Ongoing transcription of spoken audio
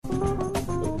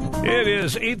It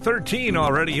is 8:13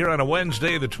 already here on a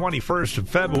Wednesday, the 21st of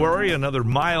February. Another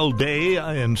mild day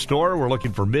in store. We're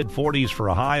looking for mid-40s for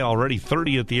a high, already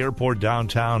 30 at the airport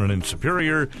downtown and in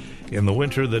Superior in the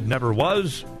winter that never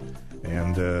was.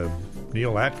 And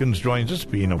Neil Atkins joins us,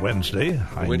 being a Wednesday.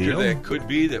 Hi, winter Neil. that could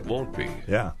be, that won't be.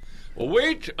 Yeah. Well,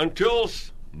 wait until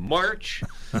March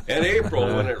and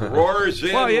April when it roars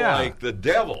in like the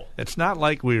devil. It's not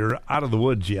like we're out of the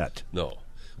woods yet. No.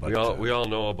 But, we all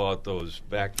know about those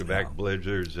back-to-back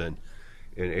blizzards in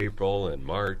April and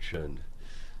March, and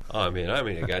I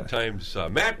got times.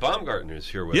 Matt Baumgartner is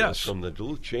here with us from the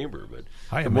Duluth Chamber. But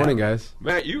hi, good morning, guys.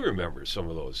 Matt, you remember some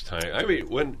of those times? I mean,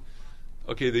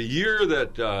 the year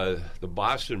that the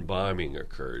Boston bombing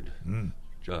occurred,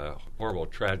 horrible,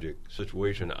 tragic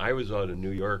situation. I was out in New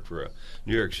York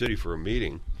City for a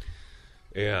meeting,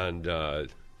 and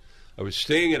I was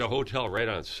staying at a hotel right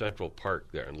on Central Park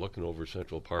there and looking over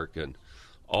Central Park, and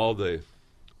all the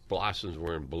blossoms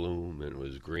were in bloom, and it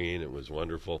was green. It was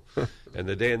wonderful. And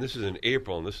this is in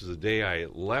April, and this is the day I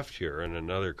left here, and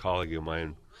another colleague of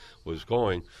mine was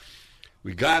going.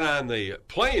 We got on the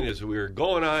plane. As we were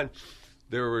going on,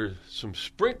 there were some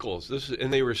sprinkles.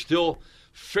 And they were still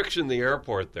fixing the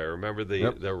airport there. Remember,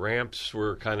 the ramps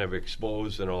were kind of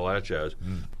exposed and all that jazz.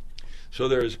 So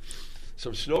there's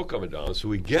some snow coming down. So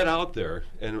we get out there,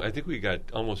 and I think we got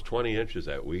almost 20 inches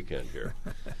that weekend here.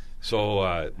 So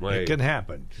it can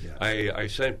happen. Yes. I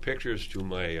sent pictures to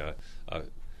my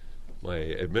my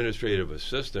administrative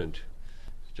assistant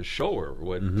to show her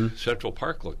what Central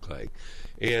Park looked like.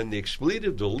 And the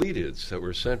expletive deleteds that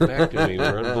were sent back to me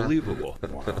were unbelievable.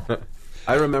 Wow.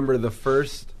 I remember the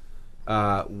first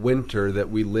winter that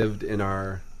we lived in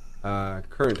our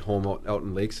current home out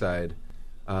in Lakeside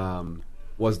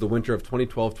was the winter of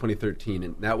 2012-2013,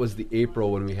 and that was the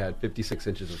April when we had 56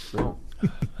 inches of snow.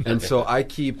 And so I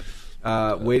keep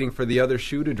waiting for the other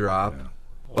shoe to drop,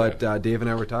 but Dave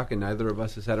and I were talking, neither of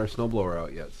us has had our snowblower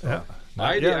out yet. So. Yeah.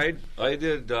 I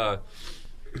did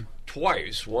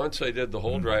twice. Once I did the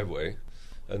whole driveway,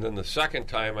 and then the second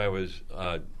time I was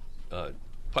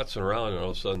putzing around, and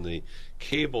all of a sudden the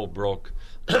cable broke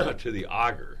to the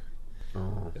auger.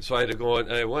 Oh. And so I had to go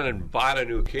and I went and bought a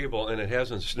new cable, and it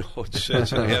hasn't snowed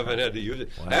since, and I haven't had to use it.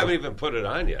 Wow. I haven't even put it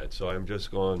on yet, so I'm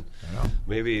just going,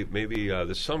 maybe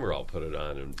this summer I'll put it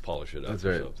on and polish it up. That's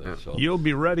or right. something. Yeah. So. You'll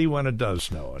be ready when it does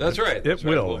snow. That's right. It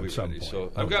will we'll at some point.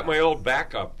 So I've got my old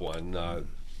backup one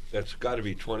that's got to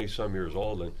be 20-some years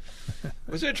old. And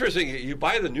it's interesting. You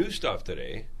buy the new stuff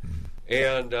today,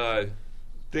 and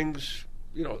things,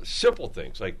 simple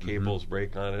things like cables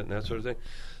break on it and that sort of thing.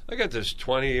 I got this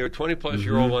 20 or 20-plus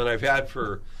year old one I've had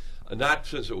for, not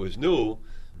since it was new,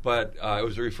 but it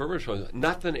was a refurbished one.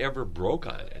 Nothing ever broke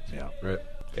on it. Yeah, right.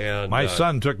 And my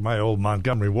son took my old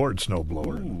Montgomery Ward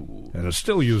snowblower and is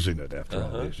still using it after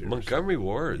all these years. Montgomery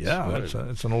Ward. Yeah, it's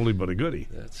an oldie but a goodie.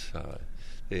 That's.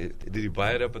 Did you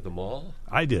buy it up at the mall?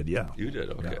 I did, yeah. You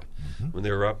did, okay. Yeah. When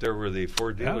they were up there where the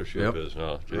Ford dealership is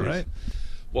now. Jeez. Right.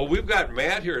 Well, we've got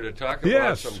Matt here to talk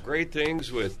about some great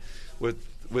things with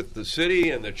the city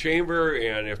and the chamber,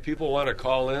 and if people want to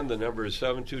call in, the number is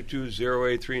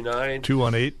 722-0839.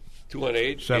 218.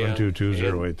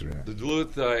 722-0839. The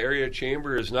Duluth Area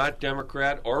Chamber is not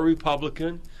Democrat or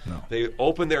Republican. No. They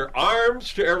open their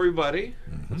arms to everybody.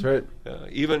 That's right.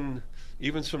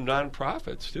 Even some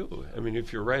nonprofits too. I mean,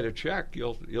 if you write a check,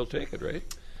 you'll take it, right?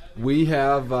 We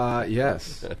have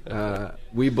yes.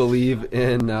 We believe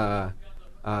in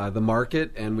the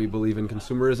market, and we believe in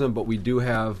consumerism, but we do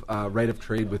have right of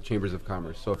trade with chambers of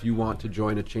commerce. So if you want to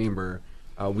join a chamber,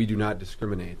 we do not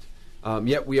discriminate.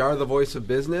 Yet we are the voice of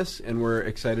business, and we're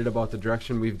excited about the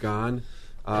direction we've gone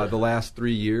the last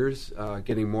 3 years,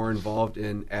 getting more involved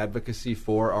in advocacy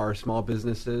for our small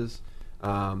businesses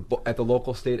at the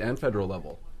local, state, and federal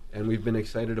level. And we've been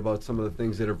excited about some of the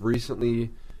things that have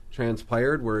recently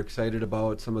transpired. We're excited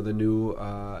about some of the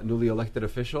newly elected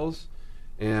officials,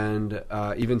 and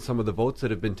even some of the votes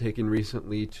that have been taken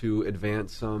recently to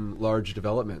advance some large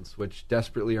developments, which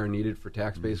desperately are needed for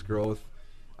tax-based growth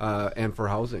and for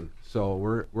housing. So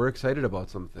we're excited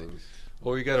about some things.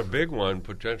 Well, we got a big one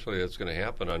potentially that's going to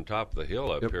happen on top of the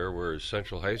hill up here where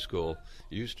Central High School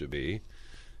used to be,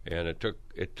 and it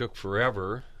took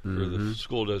forever for the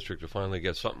school district to finally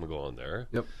get something going there.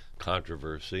 Yep.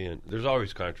 Controversy, and there's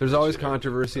always controversy. There's always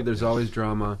controversy. There's always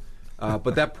drama.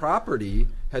 But that property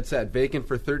had sat vacant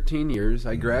for 13 years.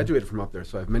 I graduated from up there,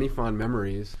 so I have many fond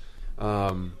memories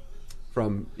from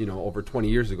over 20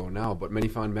 years ago now, but many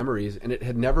fond memories. And it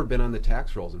had never been on the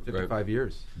tax rolls in 55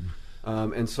 years.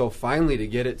 And so finally to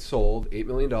get it sold, $8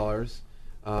 million,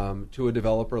 to a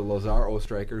developer, Lazar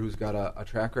Ostreicher, who's got a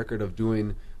track record of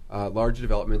doing large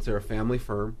developments. They're a family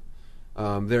firm.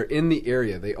 They're in the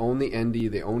area. They own the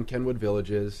ND. They own Kenwood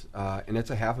Villages, and it's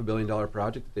a $500 million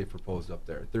project that they proposed up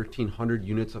there. 1,300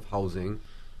 units of housing,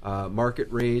 market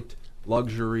rate,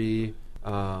 luxury,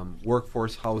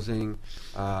 workforce housing.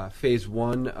 Phase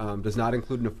 1 does not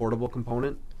include an affordable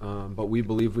component, but we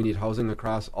believe we need housing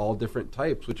across all different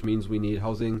types, which means we need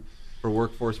housing for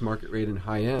workforce, market rate, and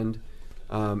high end.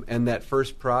 And that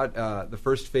the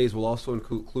first phase will also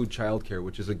include childcare,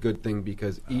 which is a good thing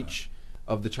because each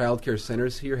of the child care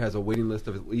centers here has a waiting list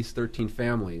of at least 13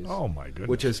 families. Oh, my goodness.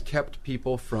 Which has kept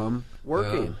people from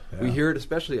working. Yeah. We hear it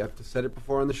especially, I've said it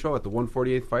before on the show, at the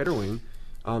 148th Fighter Wing.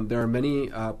 There are many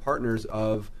partners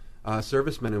of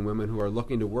servicemen and women who are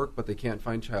looking to work, but they can't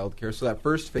find child care. So that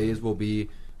first phase will be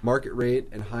market rate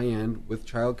and high end with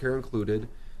child care included.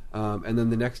 And then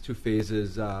the next 2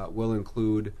 phases will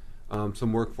include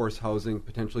some workforce housing,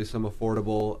 potentially some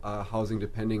affordable housing,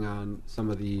 depending on some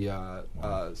of the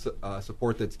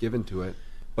support that's given to it.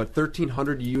 But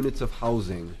 1,300 units of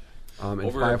housing and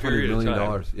Over a $500 period of million.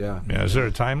 time. Yeah. Is there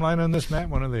a timeline on this, Matt?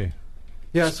 When are they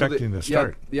expecting to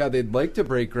start? Yeah, they'd like to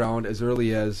break ground as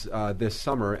early as this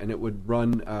summer, and it would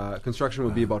run. Construction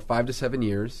would be about 5 to 7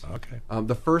 years. Okay.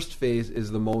 The first phase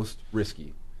is the most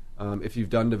risky. If you've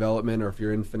done development or if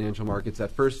you're in financial markets, that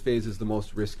first phase is the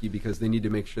most risky because they need to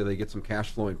make sure they get some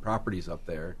cash flowing properties up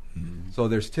there. Mm-hmm. So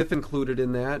there's TIF included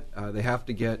in that. They have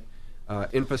to get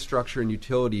infrastructure and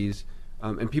utilities.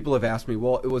 And people have asked me,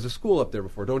 well, it was a school up there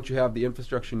before. Don't you have the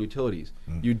infrastructure and utilities?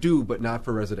 You do, but not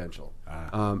for residential.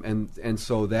 And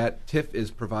so that TIF is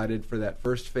provided for that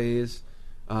first phase.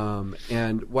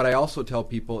 And what I also tell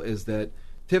people is that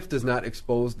TIF does not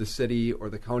expose the city or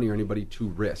the county or anybody to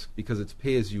risk because it's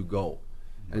pay as you go.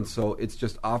 And so it's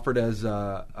just offered as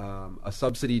a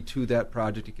subsidy to that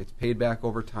project. It gets paid back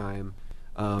over time.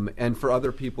 And for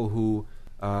other people who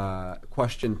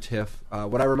question TIF,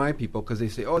 what I remind people, because they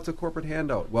say, oh, it's a corporate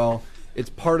handout. Well, it's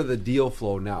part of the deal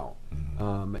flow now.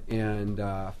 And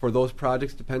for those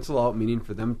projects to pencil out, meaning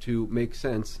for them to make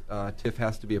sense, TIF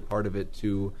has to be a part of it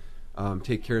to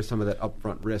take care of some of that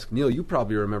upfront risk. Neil, you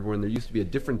probably remember when there used to be a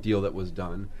different deal that was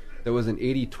done. There was an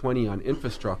 80-20 on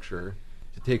infrastructure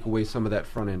to take away some of that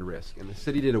front-end risk. And the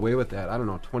city did away with that,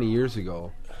 20 years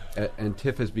ago. And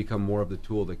TIF has become more of the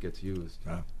tool that gets used.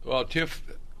 Well, TIF,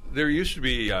 there used to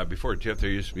be, before TIF, there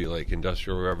used to be like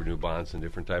industrial revenue bonds and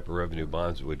different type of revenue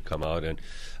bonds that would come out. And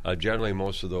generally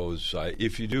most of those,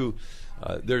 if you do,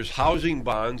 there's housing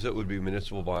bonds that would be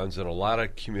municipal bonds, and a lot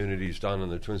of communities down in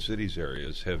the Twin Cities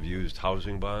areas have used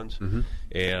housing bonds,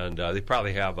 and they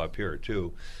probably have up here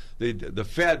too. The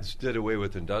feds did away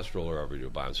with industrial revenue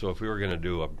bonds, so if we were going to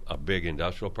do a big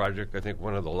industrial project, I think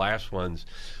one of the last ones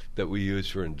that we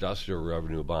used for industrial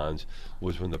revenue bonds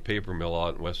was when the paper mill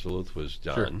out in West Duluth was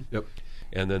done. Sure. Yep.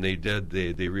 And then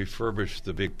they refurbished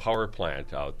the big power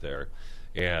plant out there,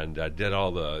 and did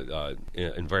all the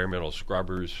environmental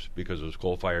scrubbers because it was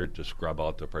coal-fired to scrub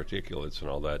out the particulates and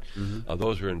all that.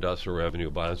 Those were industrial revenue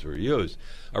bonds that were used.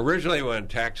 Originally, when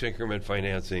tax increment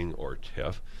financing, or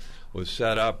TIF, was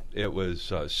set up, it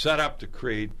was set up to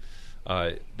create,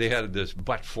 they had this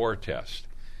but-for test.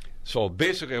 So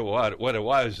basically what it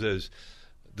was is,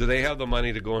 do they have the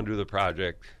money to go and do the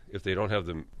project? If they don't have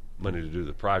the money to do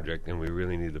the project and we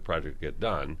really need the project to get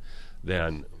done,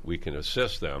 then we can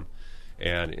assist them.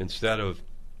 And instead of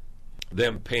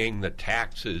them paying the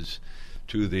taxes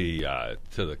to the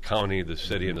county, the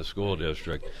city, and the school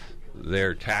district,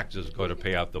 their taxes go to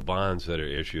pay out the bonds that are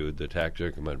issued, the tax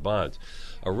increment bonds.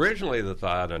 Originally, the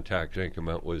thought on tax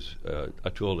increment was a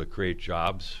tool to create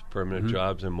jobs, permanent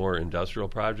jobs, and more industrial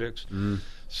projects.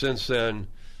 Since then,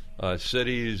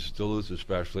 cities, Duluth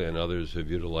especially, and others have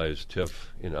utilized TIF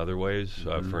in other ways.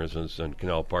 For instance, in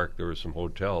Canal Park, there were some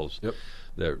hotels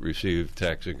that received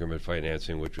tax increment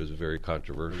financing, which was very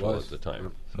controversial at the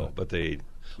time. So, but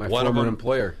my former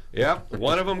employer.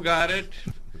 One of them got it.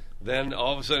 Then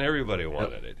all of a sudden everybody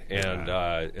wanted it,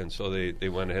 and so they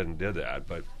went ahead and did that.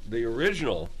 But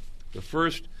the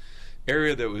first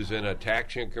area that was in a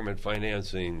tax increment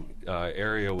financing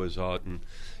area was out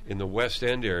in the West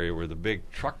End area, where the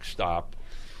big truck stop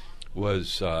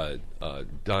was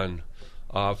done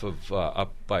off of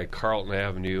up by Carlton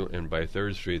Avenue and by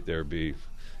 3rd Street.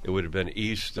 It would have been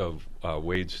east of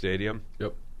Wade Stadium.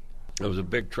 Yep, it was a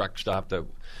big truck stop that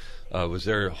was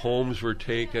there. Homes were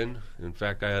taken. In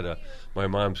fact, I had my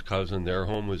mom's cousin. Their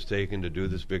home was taken to do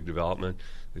this big development.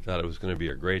 They thought it was going to be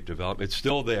a great development. It's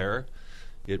still there.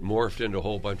 It morphed into a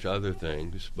whole bunch of other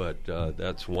things, but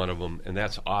that's one of them, and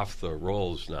that's off the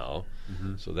rolls now.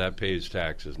 So that pays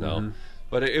taxes now.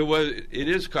 But it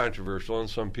is controversial, and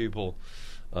some people,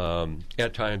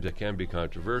 at times, it can be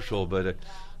controversial. But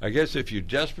I guess if you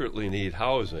desperately need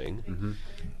housing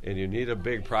and you need a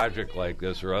big project like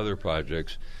this or other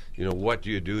projects, what do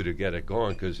you do to get it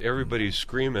going? Because everybody's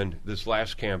screaming this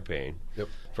last campaign,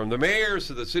 from the mayors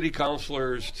to the city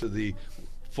councilors to the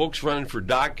folks running for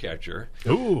dog catcher.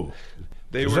 Ooh.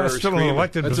 They Is were that still an screaming.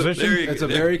 elected position? It's a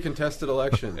very contested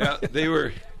election. Yeah, they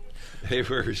were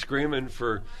screaming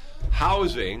for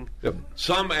housing.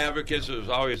 Some advocates it was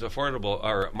always affordable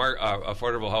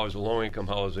housing, low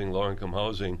income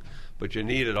housing, but you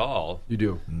need it all. You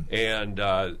do. And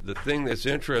the thing that's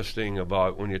interesting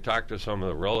about when you talk to some of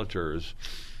the realtors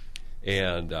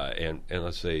and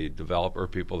let's say developer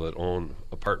people that own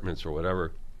apartments or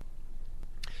whatever,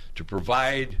 to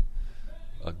provide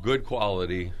a good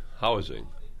quality housing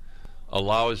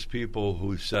allows people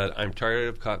who said, I'm tired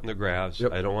of cutting the grass.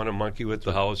 I don't want to monkey with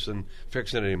the house and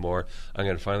fix it anymore. I'm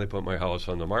going to finally put my house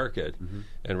on the market.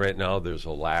 And right now there's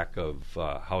a lack of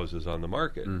houses on the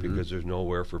market because there's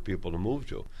nowhere for people to move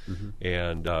to.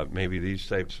 And maybe these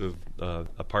types of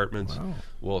apartments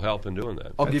will help in doing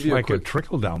that. I'll give you a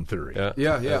trickle-down theory.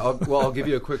 Yeah. I'll give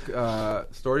you a quick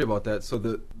story about that. So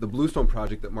the Bluestone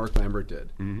project that Mark Lambert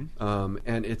did,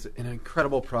 and it's an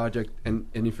incredible project. And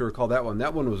if you recall that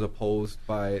one was opposed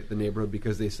by the neighborhood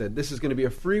because they said this is going to be a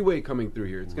freeway coming through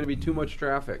here. It's going to be too much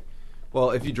traffic. Well,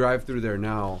 if you drive through there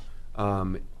now,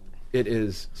 it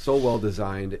is so well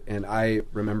designed. And I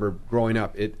remember growing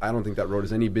up, I don't think that road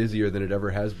is any busier than it ever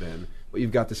has been. But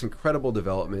you've got this incredible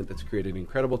development that's created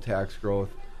incredible tax growth.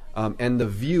 And the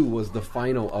view was the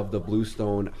final of the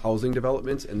Bluestone housing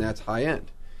developments, and that's high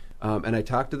end. And I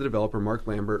talked to the developer, Mark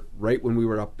Lambert, right when we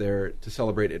were up there to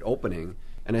celebrate it opening.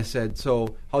 And I said,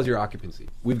 so how's your occupancy?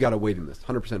 We've got a waiting list,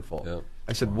 100% full. Yeah.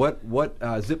 I said, what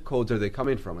zip codes are they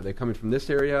coming from? Are they coming from this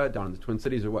area, down in the Twin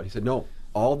Cities, or what? He said, no,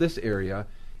 all this area.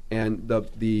 And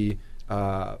the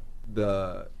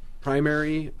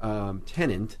primary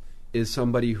tenant is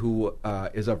somebody who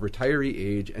is of retiree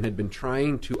age and had been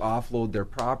trying to offload their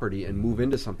property and move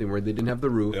into something where they didn't have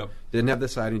the roof, didn't have the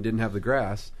siding, didn't have the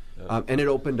grass. And it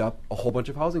opened up a whole bunch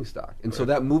of housing stock. And so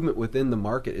that movement within the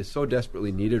market is so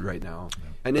desperately needed right now.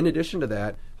 And in addition to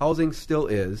that, housing still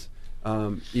is,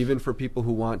 even for people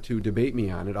who want to debate me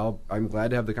on it, I'm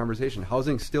glad to have the conversation.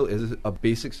 Housing still is a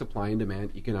basic supply and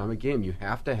demand economic game. You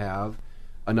have to have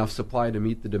enough supply to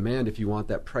meet the demand if you want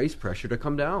that price pressure to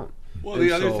come down. Well,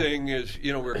 the other thing is,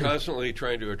 we're constantly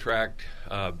trying to attract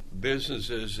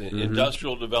businesses,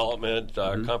 industrial development,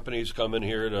 companies coming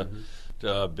here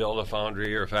to build a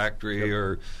foundry or a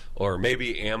factory or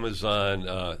maybe Amazon,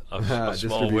 a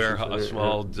small warehouse, a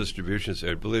small distribution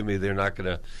center. Believe me, they're not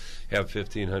going to have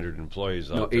 1,500 employees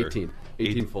out there. 18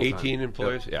 full-time. 18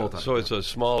 employees? Yep, yeah. full-time. So it's a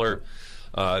smaller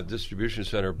distribution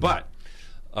center. But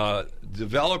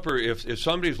developer, if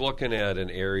somebody's looking at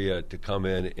an area to come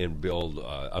in and build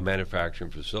a manufacturing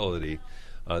facility,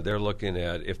 they're looking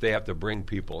at if they have to bring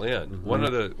people in. One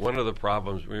of the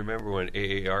problems, remember when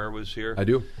AAR was here? I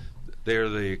do. They're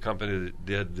the company that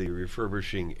did the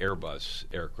refurbishing Airbus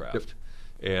aircraft,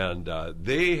 and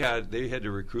they had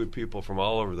to recruit people from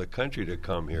all over the country to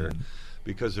come here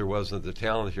because there wasn't the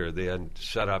talent here. They hadn't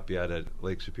set up yet at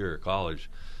Lake Superior College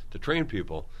to train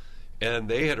people, and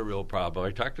they had a real problem.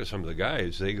 I talked to some of the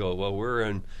guys. They go, "Well, we're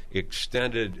in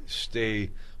extended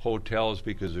stay hotels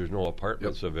because there's no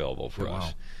apartments available for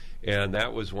us," and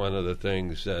that was one of the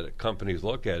things that companies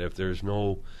look at. If there's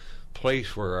no place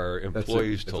for our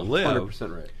employees to live,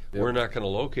 100% right. We're not going to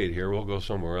locate here. We'll go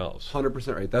somewhere else.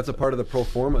 100% right. That's a part of the pro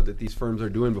forma that these firms are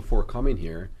doing before coming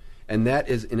here, and that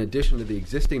is in addition to the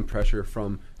existing pressure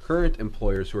from current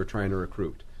employers who are trying to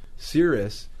recruit.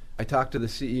 Cirrus, I talk to the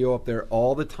CEO up there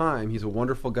all the time. He's a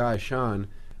wonderful guy, Sean.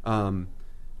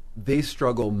 They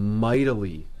struggle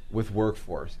mightily with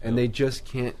workforce, and they just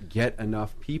can't get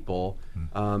enough people,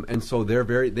 and so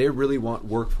they really want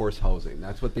workforce housing.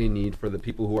 That's what they need for the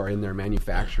people who are in their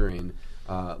manufacturing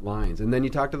lines. And then you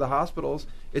talk to the hospitals;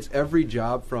 it's every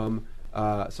job from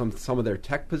some of their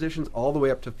tech positions all the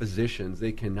way up to physicians.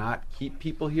 They cannot keep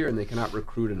people here, and they cannot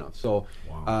recruit enough. So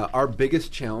our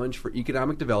biggest challenge for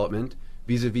economic development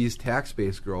vis-a-vis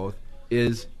tax-based growth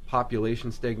is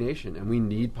population stagnation, and we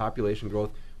need population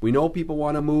growth. We know people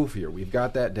want to move here. We've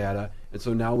got that data, and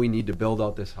so now we need to build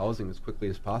out this housing as quickly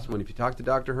as possible. And if you talk to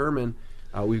Dr. Herman,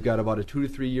 we've got about a 2 to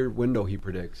 3 year window, he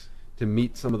predicts, to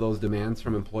meet some of those demands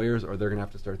from employers, or they're going to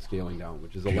have to start scaling down,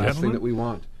 which is the last thing that we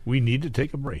want. We need to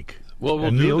take a break. Well, we'll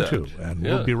and do Neil that. too, and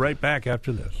we'll be right back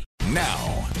after this.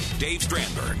 Now, Dave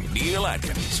Strandberg, Neil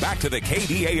Atkins, back to the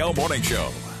KDAL Morning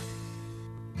Show.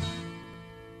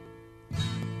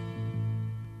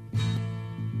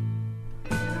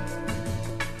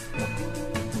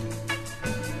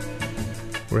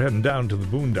 We're heading down to the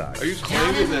Boondocks. Are you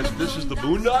claiming that this is the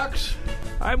Boondocks?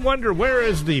 I wonder, where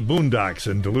is the Boondocks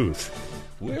in Duluth?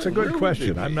 It's a good Where question.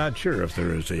 would they be? I'm not sure if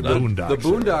there is a Boondocks. The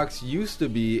Boondocks used to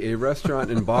be a restaurant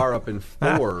and bar up in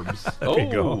Forbes. Oh, you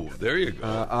go. there you go.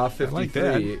 Off 53. like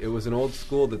that. It was an old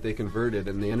school that they converted,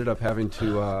 and they ended up having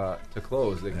to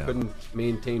close. They couldn't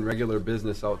maintain regular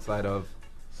business outside of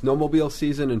snowmobile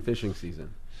season and fishing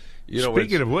season. You know,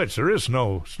 Speaking it's of which, there is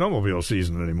no snowmobile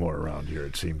season anymore around here,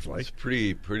 it seems like.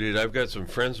 pretty. I've got some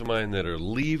friends of mine that are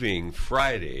leaving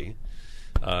Friday.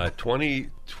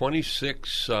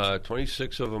 26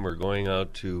 of them are going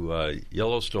out to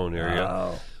Yellowstone area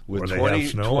Wow. with Where they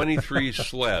have snow? 23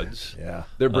 sleds. Yeah.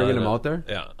 They're bringing on them a- out there?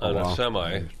 Yeah, Oh, on wow. a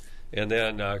semi, and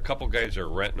then a couple guys are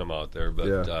renting them out there. But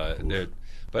Yeah.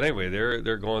 but anyway,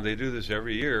 they're going. They do this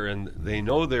every year, and they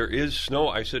know there is snow.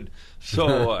 I said,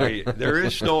 so there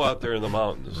is snow out there in the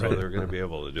mountains, so they're going to be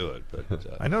able to do it. But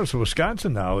I notice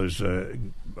Wisconsin now is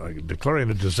declaring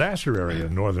a disaster area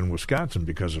in northern Wisconsin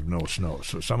because of no snow.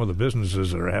 So some of the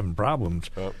businesses that are having problems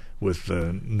with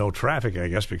no traffic, I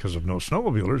guess, because of no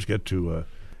snowmobilers, get a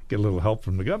little help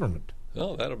from the government.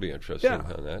 oh, that'll be interesting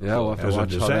Yeah. on that. Yeah, we'll have to As a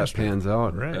watch how that disaster. pans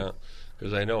out. Right. Yeah,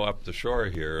 because I know up the shore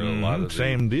here, a lot of the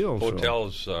same deal, so-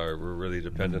 hotels were really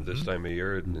dependent this time of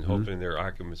year, and hoping their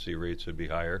occupancy rates would be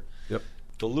higher. Yep.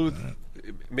 Duluth,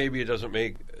 maybe it doesn't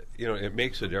make, it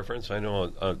makes a difference. I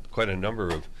know quite a number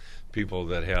of people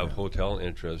that have hotel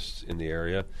interests in the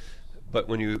area. But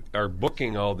when you are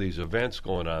booking all these events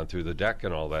going on through the deck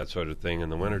and all that sort of thing in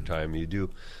the wintertime, you do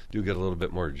get a little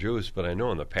bit more juice. But I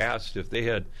know in the past, if they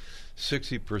had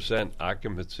 60%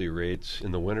 occupancy rates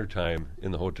in the wintertime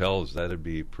in the hotels, that'd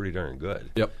be pretty darn good.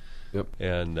 Yep.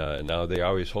 And now they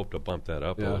always hope to bump that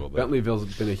up a Yeah, little bit.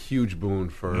 Bentleyville's been a huge boon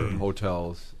for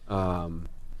hotels.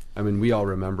 I mean, we all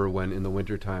remember when in the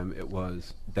wintertime it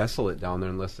was desolate down there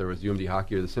unless there was UMD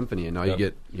Hockey or the Symphony, and now you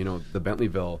get, the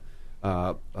Bentleyville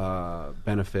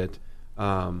benefit.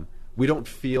 We don't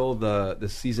feel the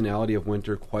seasonality of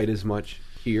winter quite as much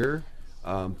here,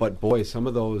 but boy, some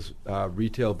of those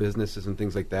retail businesses and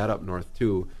things like that up north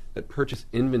too that purchase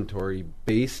inventory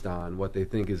based on what they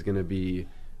think is going to be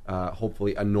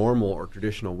hopefully a normal or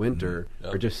traditional winter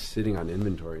are just sitting on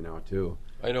inventory now too.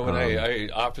 I know when I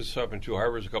office up in Two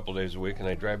Harbors a couple days a week, and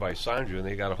I drive by Sanju, and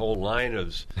they got a whole line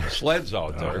of sleds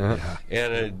out there,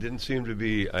 and it didn't seem to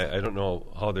be. I don't know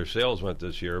how their sales went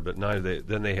this year, but now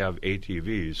then they have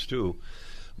ATVs too.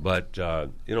 But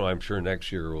I'm sure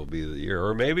next year will be the year,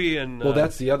 or maybe in. Well,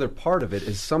 that's the other part of it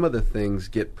is some of the things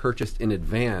get purchased in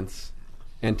advance,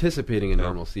 anticipating a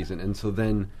normal season, and so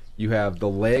then you have the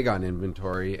lag on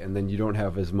inventory, and then you don't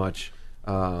have as much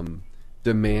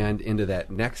demand into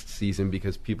that next season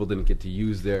because people didn't get to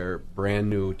use their brand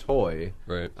new toy.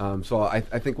 Right. So I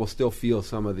think we'll still feel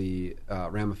some of the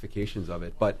ramifications of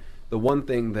it. But the one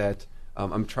thing that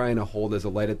I'm trying to hold as a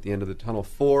light at the end of the tunnel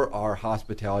for our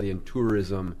hospitality and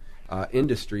tourism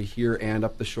industry here and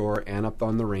up the shore and up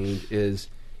on the range is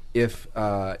if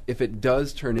it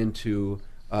does turn into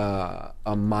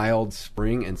a mild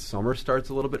spring and summer starts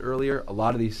a little bit earlier, a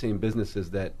lot of these same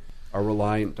businesses that are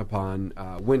reliant upon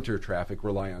winter traffic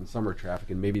rely on summer traffic,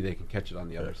 and maybe they can catch it on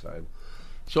the other side.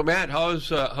 So, Matt,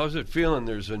 how's it feeling?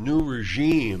 There's a new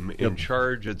regime in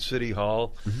charge at City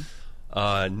Hall.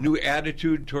 New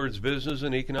attitude towards business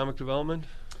and economic development.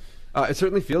 It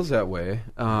certainly feels that way.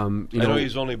 I know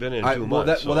he's only been in 2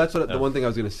 months. That's the one thing I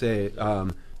was going to say.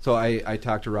 So I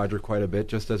talked to Roger quite a bit,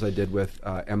 just as I did with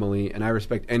Emily, and I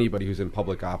respect anybody who's in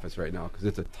public office right now because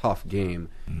it's a tough game.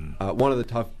 One of the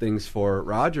tough things for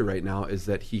Roger right now is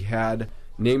that he had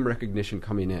name recognition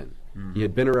coming in. He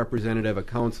had been a representative, a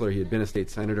counselor, he had been a state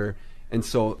senator, and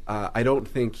so I don't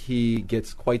think he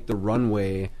gets quite the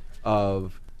runway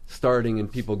of starting and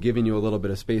people giving you a little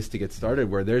bit of space to get started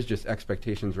where there's just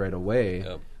expectations right away.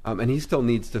 And he still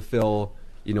needs to fill,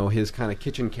 his kind of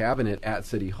kitchen cabinet at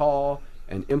City Hall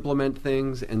and implement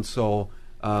things, and so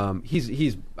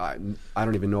he's I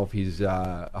don't even know if he's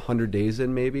 100 days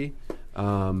in maybe,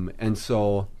 and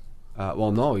so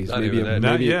no, he's Not maybe even that.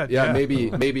 Not yet, yeah.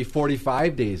 maybe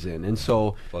 45 days in, and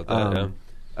so About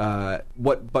that,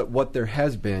 what there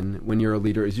has been when you're a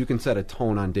leader is you can set a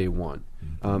tone on day one,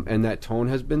 and that tone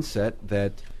has been set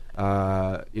that.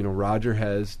 Roger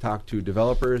has talked to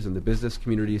developers and the business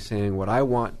community saying what I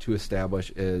want to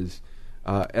establish is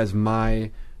as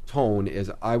my tone is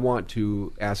I want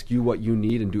to ask you what you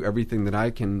need and do everything that I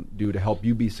can do to help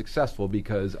you be successful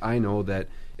because I know that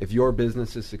if your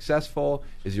business is successful,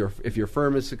 if your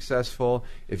firm is successful,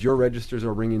 if your registers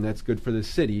are ringing, that's good for the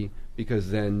city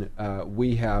because then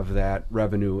we have that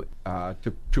revenue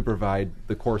to provide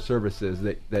the core services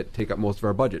that take up most of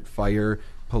our budget, fire,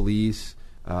 police,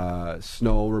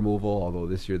 snow removal, although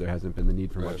this year there hasn't been the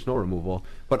need for much snow removal.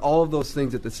 But all of those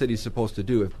things that the city's supposed to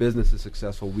do, if business is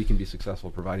successful, we can be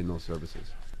successful providing those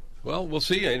services. Well, we'll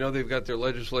see. I know they've got their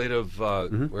legislative.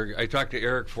 I talked to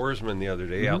Eric Forsman the other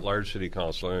day, at-large city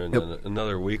councilor, and in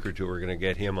another week or two we're going to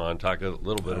get him on, talk a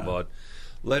little bit about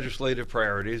legislative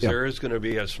priorities. There is going to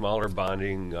be a smaller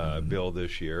bonding bill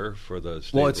this year for the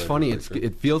state. Well, it's funny.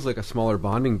 It feels like a smaller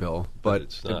bonding bill, but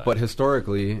it's not. But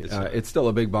historically, it's still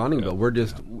a big bonding bill. We're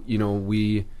just,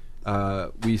 we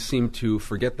seem to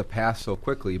forget the past so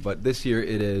quickly. But this year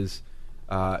it is,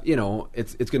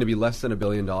 it's going to be less than $1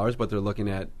 billion, but they're looking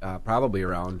at probably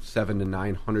around $700 to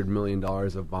 $900 million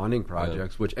of bonding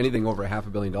projects, which anything over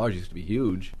 $500 million used to be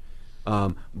huge.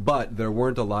 But there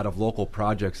weren't a lot of local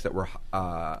projects that were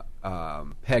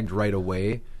pegged right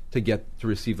away to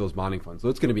receive those bonding funds. So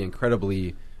it's going to be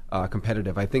incredibly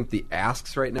competitive. I think the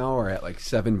asks right now are at like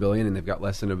 $7 billion, and they've got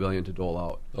less than $1 billion to dole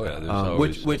out. Oh yeah,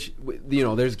 which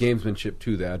there's gamesmanship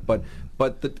to that. But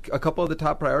a couple of the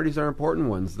top priorities are important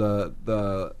ones.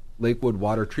 The Lakewood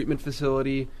Water Treatment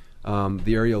Facility, the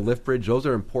aerial lift bridge. Those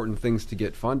are important things to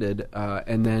get funded.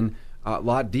 And then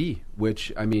Lot D,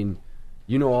 which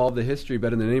you know all the history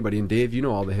better than anybody, and Dave, you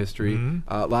know all the history.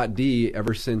 Lot D,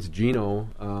 ever since Gino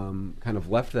kind of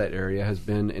left that area, has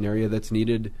been an area that's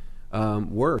needed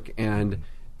work, and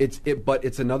but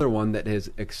it's another one that is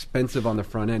expensive on the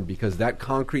front end, because that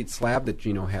concrete slab that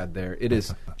Gino had there, it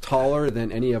is taller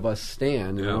than any of us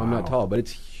stand. I'm not tall, but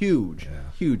it's huge,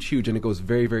 huge, and it goes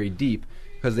very, very deep,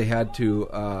 because they had to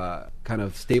kind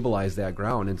of stabilize that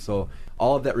ground, and so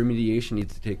all of that remediation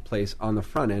needs to take place on the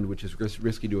front end, which is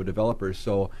risky to a developer.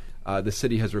 So the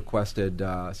city has requested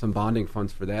some bonding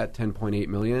funds for that, $10.8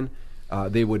 million.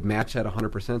 They would match that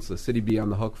 100%, so the city be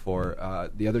on the hook for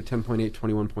the other $10.8,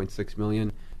 $21.6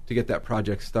 million to get that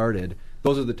project started.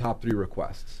 Those are the top three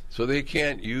requests. So they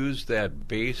can't use that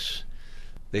base.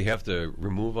 They have to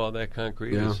remove all that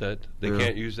concrete. Yeah. They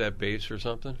can't use that base or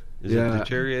something? Is it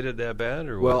deteriorated that bad,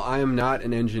 or what? Well, I am not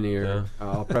an engineer.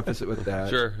 I'll preface it with that.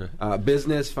 Sure.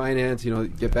 Business, finance,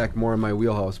 get back more in my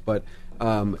wheelhouse. But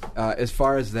as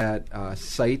far as that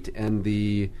site and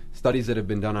the studies that have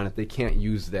been done on it, they can't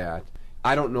use that.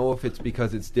 I don't know if it's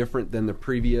because it's different than the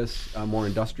previous more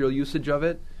industrial usage of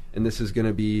it, and this is going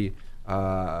to be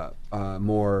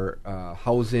more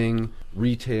housing,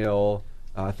 retail,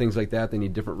 things like that. They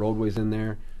need different roadways in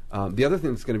there. The other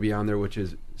thing that's going to be on there, which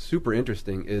is super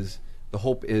interesting, is the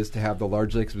hope is to have the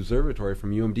Large Lakes Observatory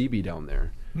from UMDB down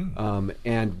there.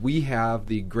 And we have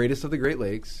the greatest of the Great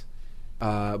Lakes,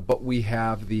 but we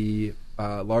have the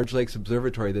Large Lakes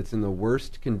Observatory that's in the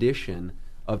worst condition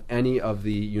of any of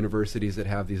the universities that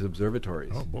have these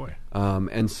observatories. Oh, boy.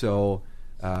 And so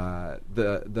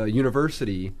the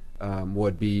university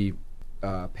would be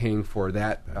paying for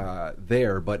that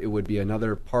there, but it would be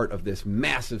another part of this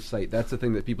massive site. That's the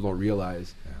thing that people don't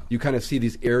realize. Yeah. You kind of see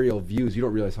these aerial views. You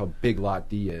don't realize how big Lot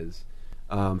D is.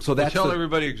 So that's tell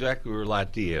everybody exactly where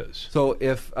Lot D is. So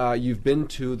if you've been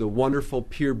to the wonderful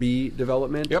Pier B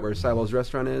development, where Silo's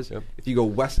Restaurant is, if you go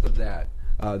west of that,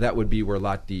 that would be where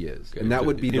Lot D is, and that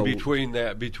would be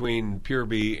between Pier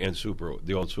B and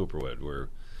the old Superwood,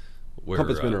 where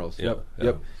Compass Minerals.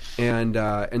 Yep.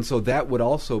 And so that would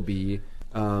also be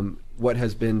what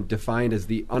has been defined as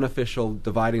the unofficial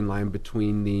dividing line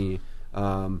between the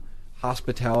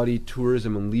hospitality,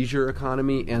 tourism, and leisure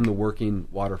economy and the working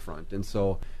waterfront. And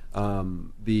so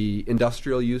the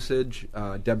industrial usage,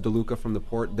 Deb DeLuca from the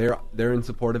port, they're in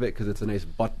support of it because it's a nice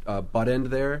butt end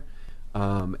there,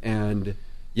 and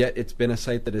yet it's been a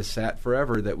site that has sat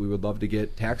forever that we would love to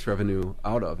get tax revenue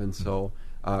out of. And so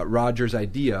Roger's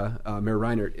idea, Mayor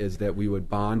Reinert, is that we would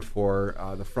bond for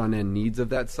the front end needs of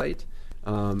that site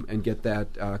and get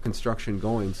that construction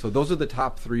going. So those are the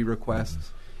top three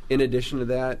requests. In addition to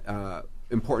that,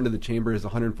 important to the chamber is the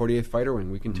 148th Fighter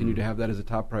Wing. We continue to have that as a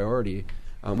top priority.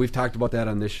 We've talked about that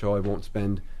on this show. I won't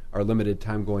spend our limited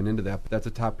time going into that, but that's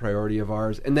a top priority of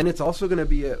ours. And then it's also going to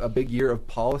be a big year of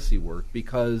policy work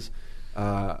because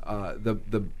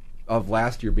of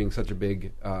last year being such a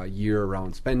big year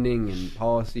around spending and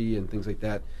policy and things like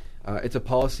that. It's a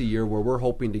policy year where we're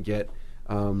hoping to get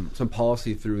some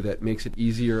policy through that makes it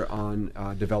easier on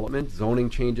development, zoning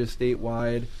changes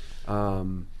statewide,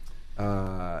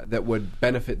 that would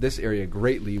benefit this area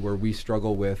greatly, where we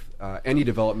struggle with any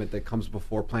development that comes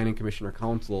before Planning Commission or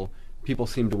Council. People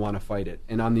seem to want to fight it.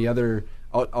 And on the other,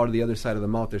 out of the other side of the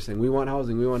mouth, they're saying, we want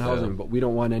housing, but we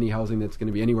don't want any housing that's going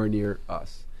to be anywhere near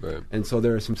us. Right. And so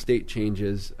there are some state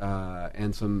changes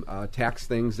and some tax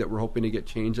things that we're hoping to get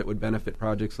changed that would benefit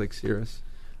projects like Cirrus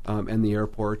and the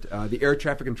airport. The air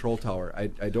traffic control tower, I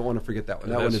don't want to forget that one.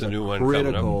 That one is a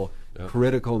a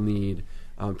critical need.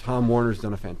 Tom Warner's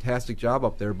done a fantastic job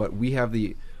up there, but we have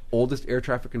the oldest air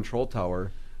traffic control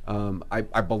tower,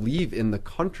 I believe, in the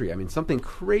country. I mean, something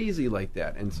crazy like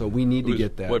that. And so we need to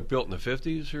get that. What, built in the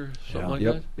 50s or something like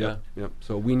that? Yep.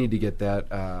 So we need to get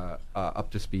that up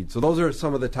to speed. So those are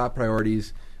some of the top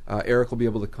priorities. Eric will be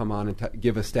able to come on and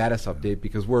give a status update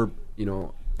because we're,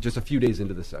 just a few days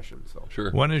into the session. So sure.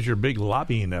 When is your big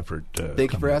lobbying effort?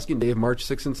 Thank you for asking, Dave. March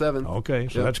 6th and 7th. Okay,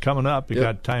 so that's coming up. You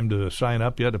got time to sign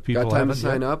up yet? If people got time to haven't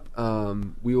sign yet? up.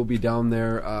 We will be down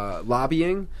there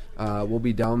lobbying. We'll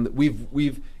be down.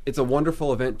 We've. It's a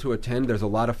wonderful event to attend. There's a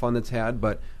lot of fun that's had,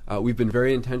 but we've been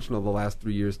very intentional the last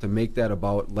 3 years to make that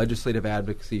about legislative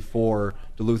advocacy for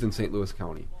Duluth and St. Louis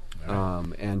County,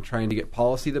 and trying to get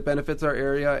policy that benefits our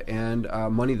area and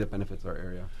money that benefits our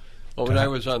area. Well, when I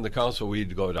was on the council,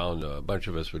 we'd go down. A bunch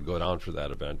of us would go down for that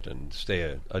event and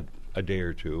stay a day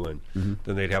or two, and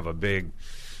then they'd have a big,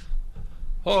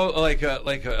 like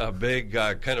a big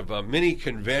kind of a mini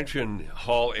convention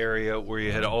hall area where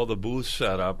you had all the booths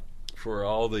set up for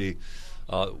all the,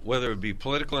 whether it be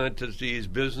political entities,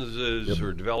 businesses,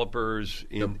 or developers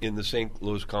in the St.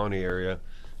 Louis County area.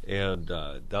 And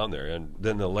down there, and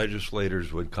then the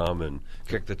legislators would come and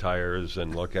kick the tires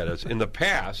and look at us. In the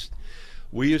past,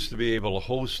 we used to be able to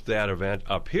host that event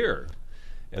up here,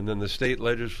 and then the state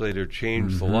legislature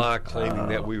changed the law, claiming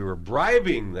that we were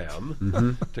bribing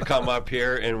them to come up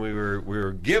here, and we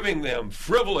were giving them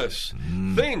frivolous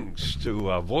things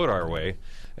to vote our way,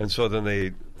 and so then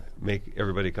they make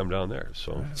everybody come down there.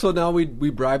 So now we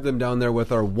bribe them down there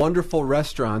with our wonderful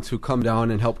restaurants who come down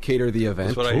and help cater the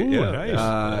event. That's what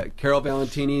nice. Carol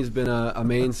Valentini's been a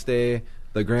mainstay.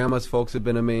 The Grandma's folks have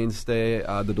been a mainstay.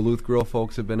 The Duluth Grill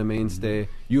folks have been a mainstay.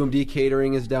 UMD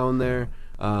Catering is down there.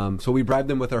 So we bribe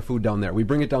them with our food down there. We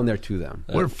bring it down there to them.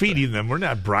 We're feeding them. We're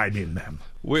not bribing them.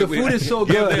 The food is so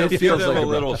good. It Give feels them like a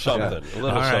little something. All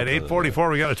right,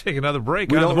 8:44. We got to take another break.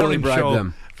 We on don't the really morning bribe show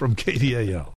them. from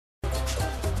KDAL.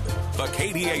 The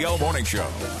KDAL Morning Show.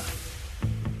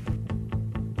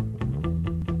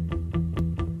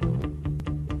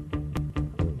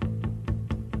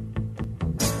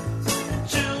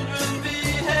 Children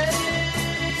behave.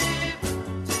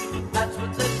 That's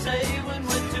what they say when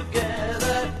we're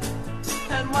together.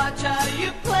 And watch how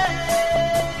you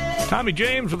play. Tommy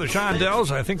James with the Shondells.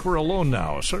 I think we're alone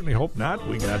now. Certainly hope not.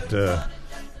 We got a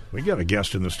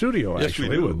guest in the studio, Yes, actually,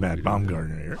 we do. with Matt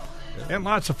Baumgartner here. And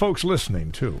lots of folks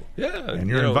listening, too. Yeah. And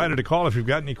you're invited to call if you've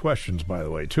got any questions, by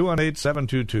the way.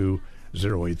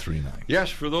 218-722-0839. Yes,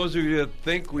 for those of you that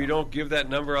think we don't give that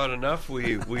number out enough,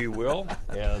 we will.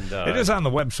 And It is on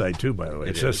the website, too, by the way.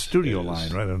 It says is. studio It is.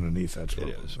 line right underneath. That's what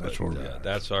it is. That's but, where we're at.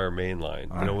 that's our main line.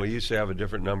 All right. We used to have a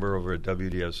different number over at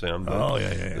WDSM. But Oh,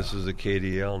 yeah. This is the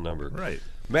KDL number. Right.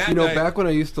 Matt, back when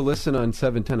I used to listen on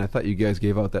 710, I thought you guys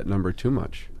gave out that number too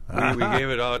much. we gave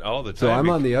it out all the time. So I'm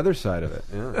on the other side of it.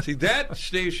 Yeah. See, that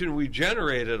station, we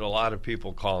generated a lot of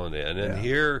people calling in. And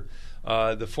here,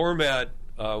 the format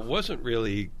wasn't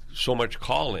really so much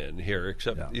call-in here,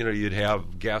 except, you'd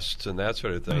have guests and that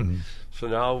sort of thing. So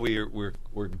now we're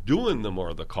doing more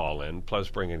of the call-in, plus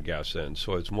bringing guests in.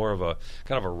 So it's more of a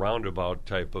kind of a roundabout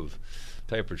type of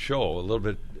show, a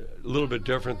little bit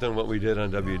different than what we did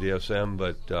on WDSM,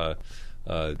 but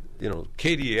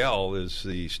KDL is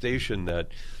the station that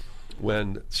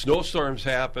when snowstorms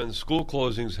happen, school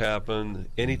closings happen,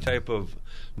 any type of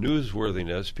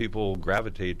newsworthiness, people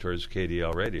gravitate towards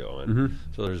KDL radio, and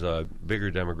so there's a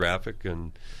bigger demographic,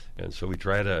 and so we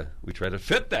try to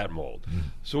fit that mold.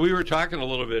 So we were talking a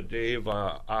little bit, Dave,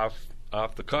 off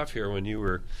the cuff here when you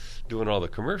were doing all the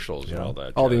commercials and all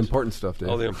that. All the important stuff, Dave.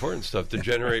 All the important stuff to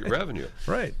generate revenue.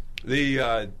 Right.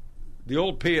 The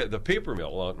old the paper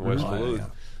mill out in West Duluth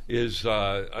is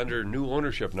under new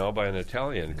ownership now by an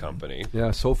Italian company. Yeah,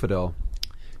 Sofidel.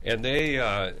 And they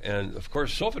and of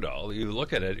course Sofidel, you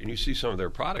look at it and you see some of their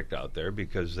product out there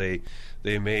because they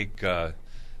make certainly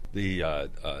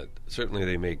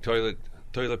they make toilet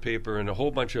paper and a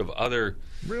whole bunch of other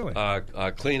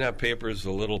cleanup papers,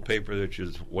 the little paper that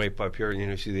you wipe up here, and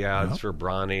you see the ads for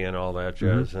Brawny and all that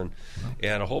jazz, and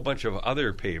a whole bunch of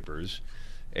other papers.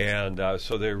 And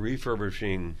so they're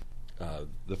refurbishing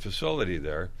the facility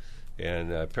there,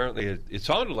 and apparently it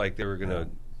sounded like they were going to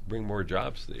bring more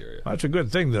jobs to the area. That's a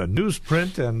good thing. The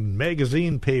newsprint and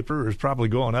magazine paper is probably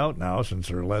going out now since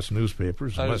there are less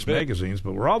newspapers and less magazines,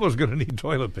 but we're always going to need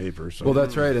toilet paper. So. Well,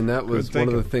 that's right, and that was one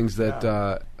of the things that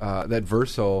that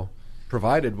Verso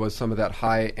provided was some of that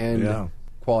high-end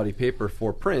quality paper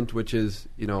for print, which is,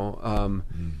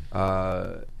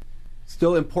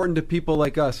 still important to people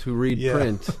like us who read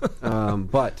print,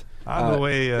 but On the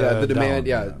way the demand,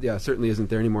 down, certainly isn't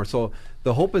there anymore. So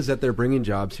the hope is that they're bringing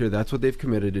jobs here. That's what they've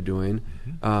committed to doing.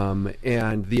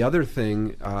 And the other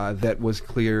thing that was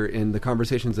clear in the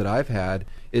conversations that I've had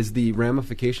is the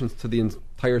ramifications to the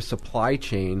entire supply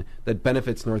chain that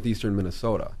benefits northeastern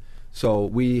Minnesota. So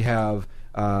we have,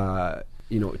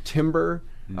 timber.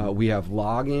 We have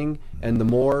logging, and the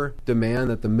more demand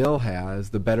that the mill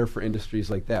has, the better for industries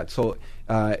like that. So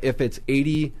if it's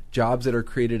 80 jobs that are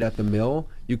created at the mill,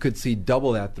 you could see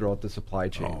double that throughout the supply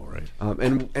chain. Oh, right.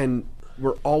 And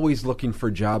we're always looking for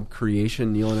job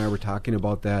creation. Neil and I were talking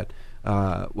about that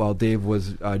while Dave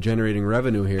was generating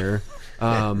revenue here.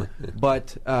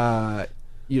 But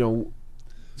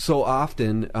so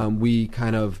often we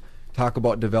kind of talk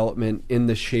about development in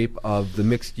the shape of the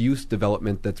mixed-use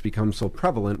development that's become so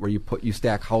prevalent, where you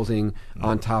stack housing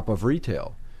on top of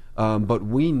retail. But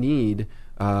we need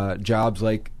jobs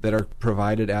like that are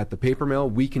provided at the paper mill.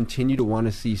 We continue to want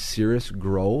to see Cirrus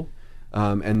grow,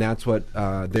 and that's what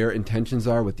their intentions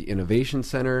are with the Innovation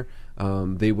Center.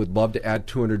 They would love to add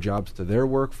 200 jobs to their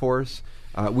workforce.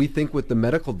 We think with the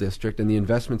medical district and the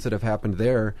investments that have happened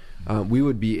there, we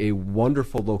would be a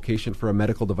wonderful location for a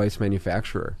medical device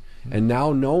manufacturer. And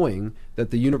now knowing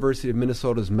that the University of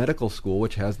Minnesota's medical school,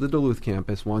 which has the Duluth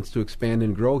campus, wants to expand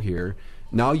and grow here,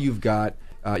 now you've got,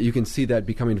 you can see that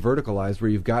becoming verticalized, where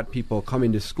you've got people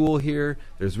coming to school here,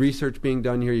 there's research being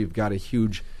done here, you've got a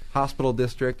huge hospital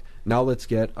district. Now let's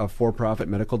get a for-profit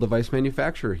medical device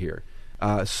manufacturer here.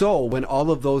 So when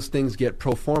all of those things get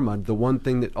pro forma, the one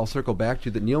thing that I'll circle back to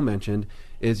that Neil mentioned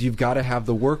is you've got to have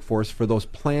the workforce for those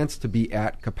plants to be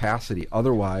at capacity.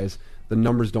 Otherwise, the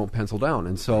numbers don't pencil down.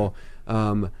 And so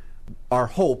our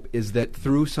hope is that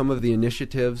through some of the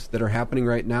initiatives that are happening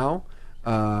right now,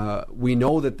 we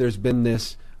know that there's been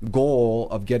this goal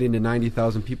of getting to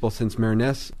 90,000 people since Mayor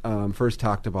Ness first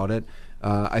talked about it.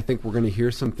 I think we're going to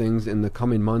hear some things in the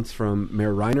coming months from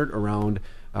Mayor Reinert around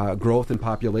growth in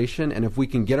population. And if we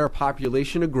can get our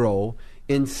population to grow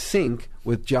in sync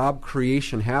with job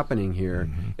creation happening here,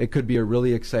 it could be a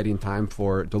really exciting time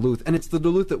for Duluth. And it's the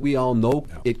Duluth that we all know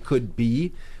it could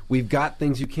be. We've got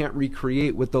things you can't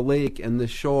recreate with the lake and the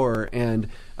shore and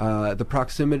the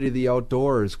proximity to the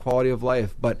outdoors, quality of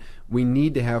life. But we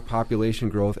need to have population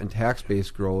growth and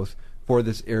tax-based growth for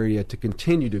this area to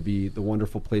continue to be the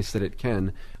wonderful place that it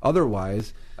can.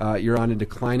 Otherwise, you're on a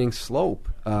declining slope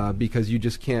because you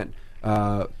just can't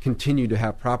continue to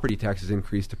have property taxes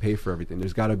increase to pay for everything.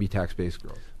 There's got to be tax-based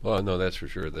growth. Well, no, that's for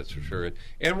sure. That's for sure.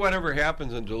 And whatever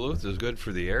happens in Duluth is good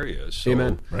for the area. So,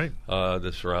 Amen. Right.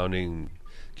 The surrounding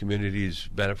communities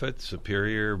benefit,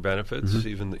 Superior benefits,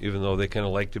 even though they kind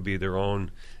of like to be their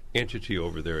own entity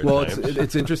over there at times.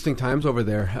 It's interesting times over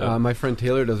there. My friend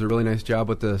Taylor does a really nice job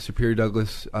with the Superior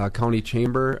Douglas County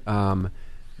Chamber,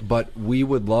 but we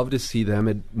would love to see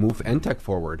them move NTEC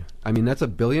forward. I mean, that's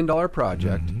 $1 billion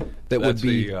project that would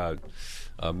be the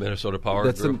Minnesota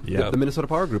Power Group. The Minnesota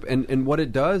Power Group, and what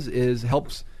it does is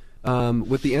helps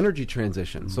with the energy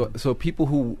transition. So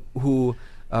people who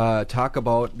talk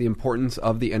about the importance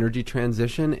of the energy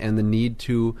transition and the need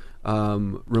to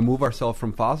remove ourselves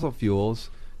from fossil fuels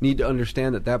need to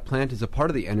understand that plant is a part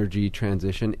of the energy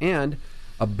transition, and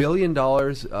 $1 billion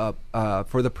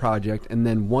for the project, and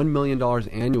then $1 million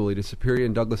annually to Superior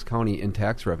and Douglas County in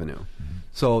tax revenue.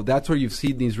 So that's where you've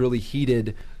seen these really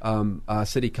heated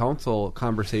city council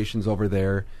conversations over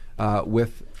there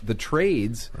with the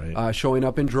trades showing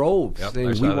up in droves,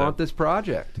 saying we want this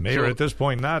project. Mayor at this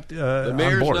point not the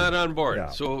mayor's on board. not on board. Yeah.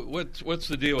 So what's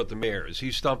the deal with the mayor? Is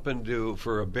he stumping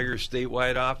for a bigger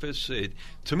statewide office?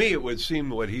 To me, it would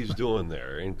seem what he's doing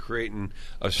there in creating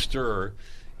a stir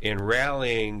and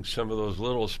rallying some of those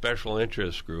little special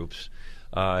interest groups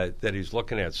that he's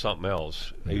looking at something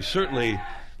else. He certainly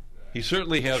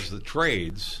has the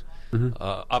trades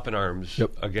up in arms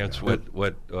against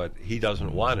what he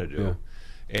doesn't want to do.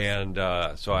 And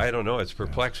so I don't know. It's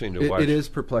perplexing to watch. It is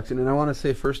perplexing. And I want to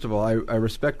say, first of all, I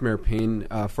respect Mayor Payne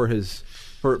for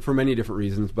many different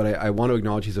reasons, but I want to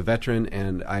acknowledge he's a veteran,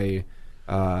 and I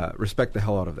respect the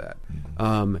hell out of that.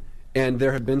 And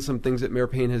there have been some things that Mayor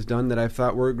Payne has done that I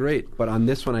thought were great, but on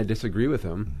this one I disagree with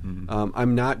him.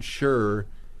 I'm not sure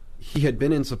he had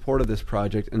been in support of this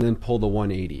project and then pulled a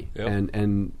 180.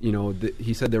 And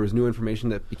he said there was new information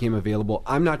that became available.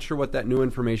 I'm not sure what that new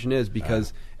information is,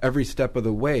 because every step of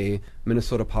the way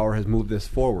Minnesota Power has moved this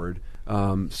forward.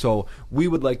 So we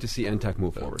would like to see NTEC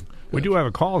move forward. We do have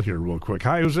a call here real quick.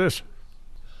 Hi, who's this?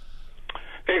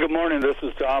 Hey, good morning. This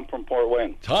is Tom from Fort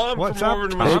Wayne. Tom What's from up, over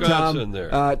in Tom? Wisconsin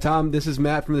there. Tom, this is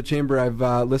Matt from the Chamber. I've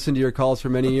listened to your calls for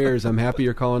many years. I'm happy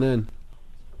you're calling in.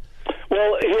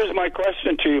 Well, here's my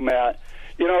question to you, Matt.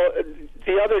 You know,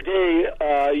 the other day,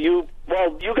 you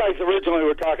guys originally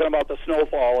were talking about the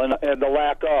snowfall and the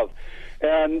lack of.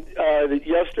 And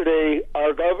yesterday,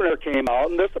 our governor came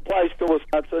out, and this applies to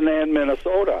Wisconsin and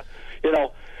Minnesota. You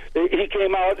know, he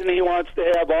came out and he wants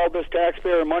to have all this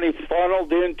taxpayer money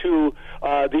funneled into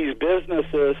these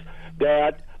businesses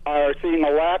that are seeing a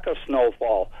lack of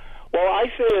snowfall. Well, I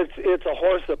say it's a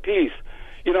horse apiece.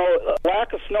 You know,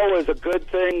 lack of snow is a good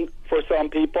thing for some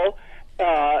people,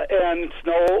 and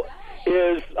snow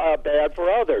is bad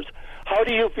for others. How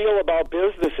do you feel about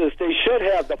businesses? They should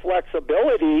have the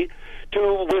flexibility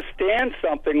to withstand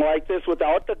something like this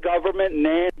without the government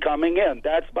name coming in.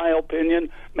 That's my opinion,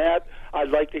 Matt. I'd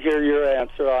like to hear your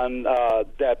answer on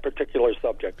that particular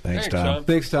subject. Thanks, Tom.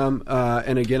 Thanks, Tom.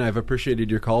 And again, I've appreciated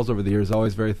your calls over the years.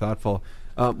 Always very thoughtful.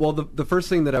 Well, the first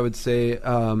thing that I would say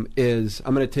is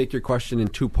I'm going to take your question in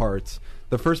two parts.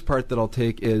 The first part that I'll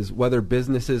take is whether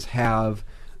businesses have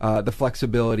the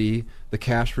flexibility, the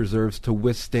cash reserves to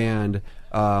withstand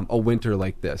a winter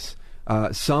like this.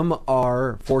 Some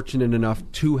are fortunate enough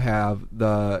to have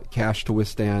the cash to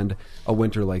withstand a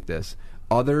winter like this.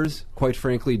 Others, quite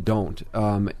frankly, don't.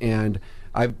 And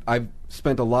I've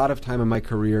spent a lot of time in my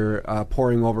career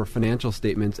poring over financial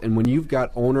statements, and when you've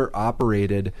got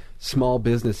owner-operated small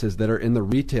businesses that are in the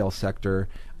retail sector,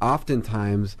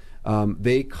 oftentimes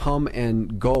they come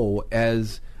and go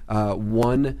as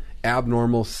one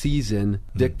abnormal season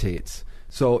dictates.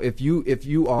 So if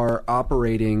you are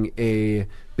operating a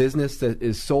business that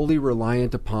is solely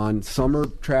reliant upon summer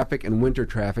traffic and winter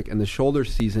traffic, and the shoulder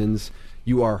seasons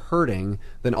you are hurting,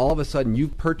 then all of a sudden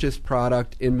you've purchased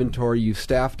product, inventory, you've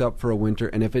staffed up for a winter,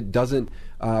 and if it doesn't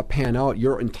pan out,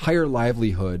 your entire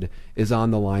livelihood is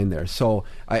on the line there. So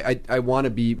I want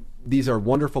to be, these are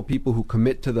wonderful people who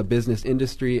commit to the business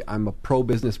industry. I'm a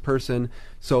pro-business person,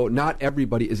 so not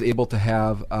everybody is able to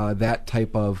have that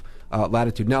type of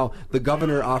latitude. Now, the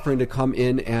governor offering to come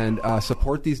in and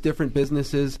support these different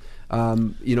businesses,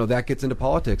 that gets into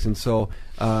politics. And so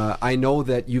I know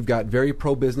that you've got very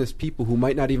pro-business people who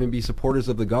might not even be supporters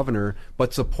of the governor,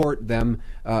 but support him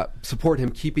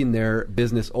keeping their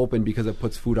business open because it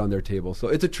puts food on their table. So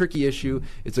it's a tricky issue.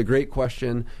 It's a great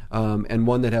question, and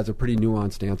one that has a pretty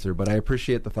nuanced answer, but I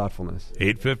appreciate the thoughtfulness.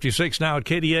 8:56 now at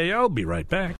KDAL. Be right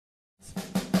back.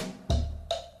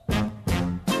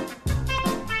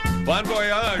 Bon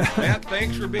voyage. Matt,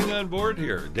 thanks for being on board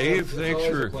here. Dave,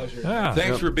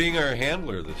 thanks for being our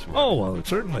handler this morning. Oh, well,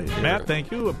 certainly. Matt,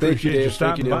 thank you. Appreciate you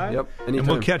stopping by. Yep, and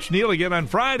we'll catch Neil again on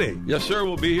Friday. Yes, sir.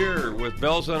 We'll be here with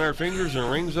bells on our fingers and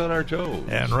rings on our toes.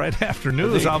 And right after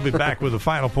news, I'll be back with the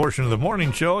final portion of the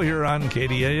morning show here on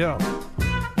KDAL.